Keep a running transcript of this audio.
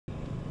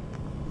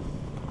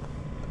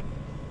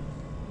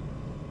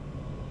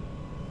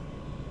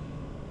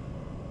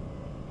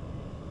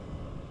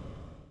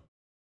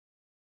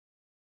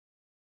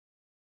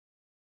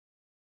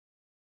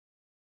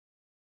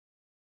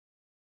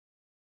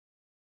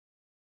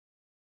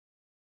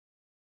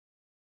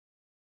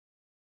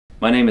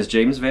My name is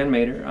James Van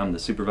Mater. I'm the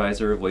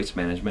Supervisor of Waste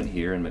Management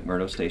here in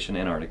McMurdo Station,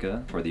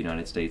 Antarctica for the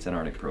United States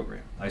Antarctic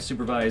Program. I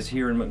supervise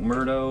here in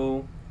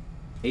McMurdo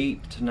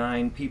 8 to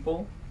 9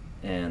 people,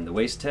 and the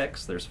waste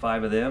techs, there's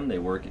 5 of them. They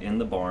work in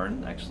the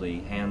barn, actually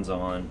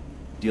hands-on,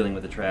 dealing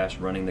with the trash,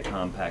 running the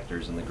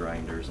compactors and the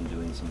grinders and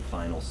doing some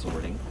final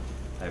sorting.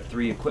 I have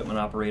 3 equipment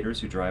operators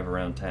who drive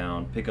around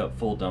town, pick up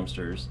full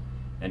dumpsters,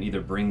 and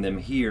either bring them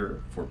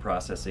here for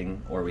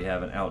processing, or we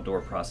have an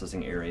outdoor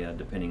processing area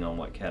depending on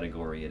what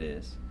category it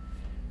is.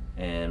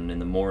 And in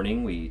the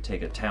morning we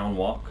take a town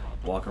walk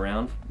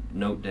around,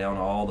 note down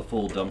all the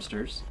full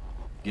dumpsters,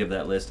 give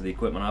that list to the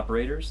equipment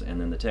operators,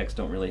 and then the techs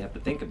don't really have to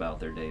think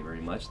about their day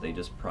very much. They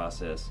just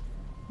process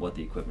what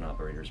the equipment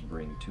operators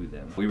bring to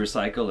them. We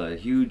recycle a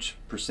huge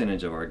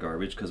percentage of our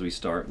garbage because we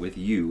start with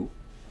you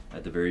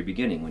at the very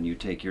beginning. When you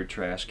take your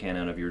trash can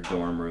out of your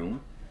dorm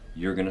room,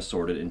 you're going to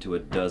sort it into a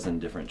dozen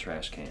different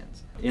trash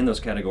cans. In those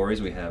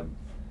categories we have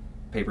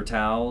paper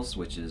towels,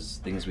 which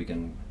is things we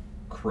can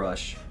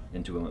crush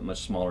into a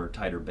much smaller,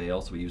 tighter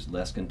bale, so we use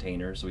less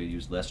containers, so we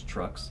use less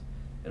trucks.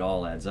 It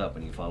all adds up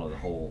when you follow the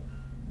whole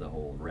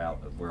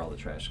route of where all the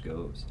trash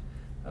goes.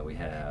 We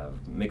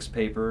have mixed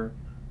paper,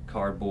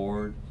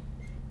 cardboard,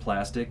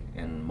 plastic,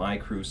 and my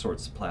crew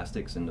sorts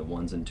plastics into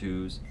 1s and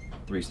 2s,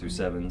 3s through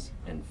 7s,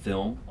 and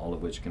film, all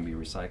of which can be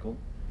recycled.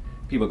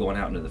 People going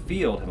out into the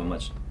field have a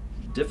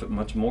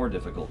much more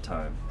difficult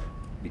time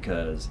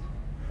because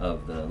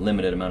of the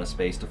limited amount of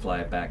space to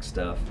fly back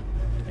stuff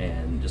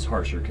and just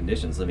harsher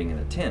conditions. Living in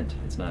a tent,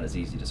 it's not as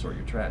easy to sort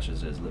your trash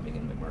as it is living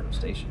in McMurdo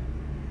Station.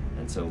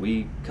 And so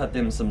we cut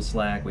them some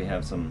slack. We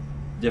have some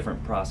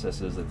different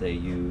processes that they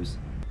use.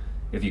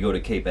 If you go to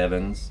Cape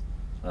Evans,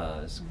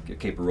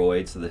 Cape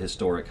Royds, so the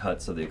historic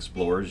huts of the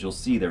explorers, you'll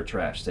see their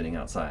trash sitting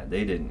outside.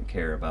 They didn't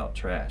care about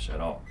trash at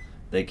all.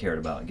 They cared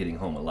about getting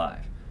home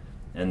alive.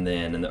 And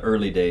then in the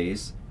early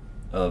days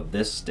of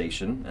this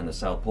station and the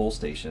South Pole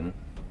Station,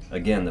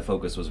 again, the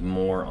focus was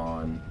more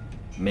on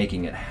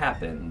making it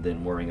happen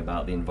than worrying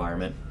about the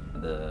environment.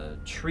 The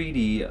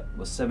treaty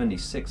was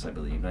 76, I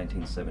believe,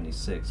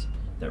 1976,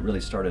 that really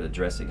started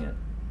addressing it.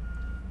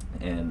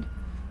 And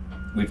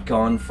we've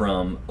gone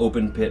from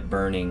open pit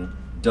burning,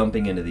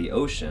 dumping into the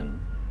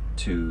ocean,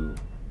 to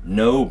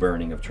no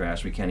burning of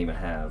trash. We can't even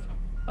have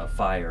a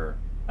fire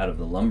out of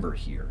the lumber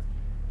here.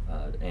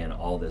 And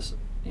all this,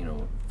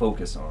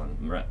 focus on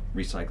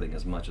recycling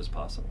as much as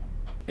possible.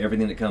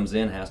 Everything that comes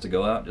in has to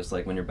go out, just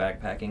like when you're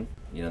backpacking.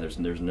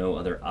 There's no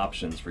other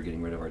options for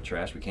getting rid of our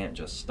trash. We can't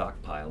just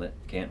stockpile it,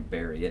 can't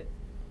bury it.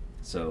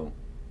 So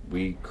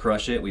we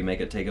crush it, we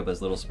make it take up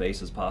as little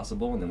space as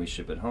possible, and then we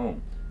ship it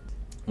home.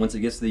 Once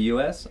it gets to the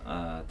U.S.,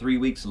 3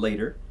 weeks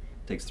later,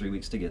 it takes 3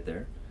 weeks to get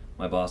there,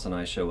 my boss and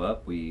I show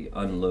up, we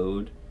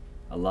unload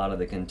a lot of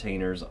the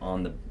containers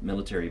on the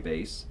military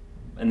base,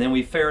 and then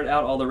we ferret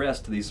out all the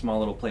rest to these small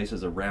little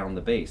places around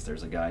the base.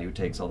 There's a guy who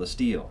takes all the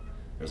steel.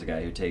 There's a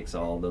guy who takes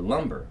all the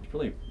lumber. It's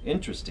really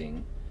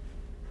interesting.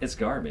 It's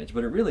garbage,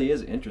 but it really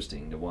is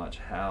interesting to watch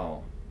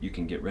how you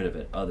can get rid of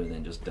it other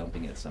than just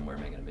dumping it somewhere,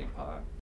 making a big pile.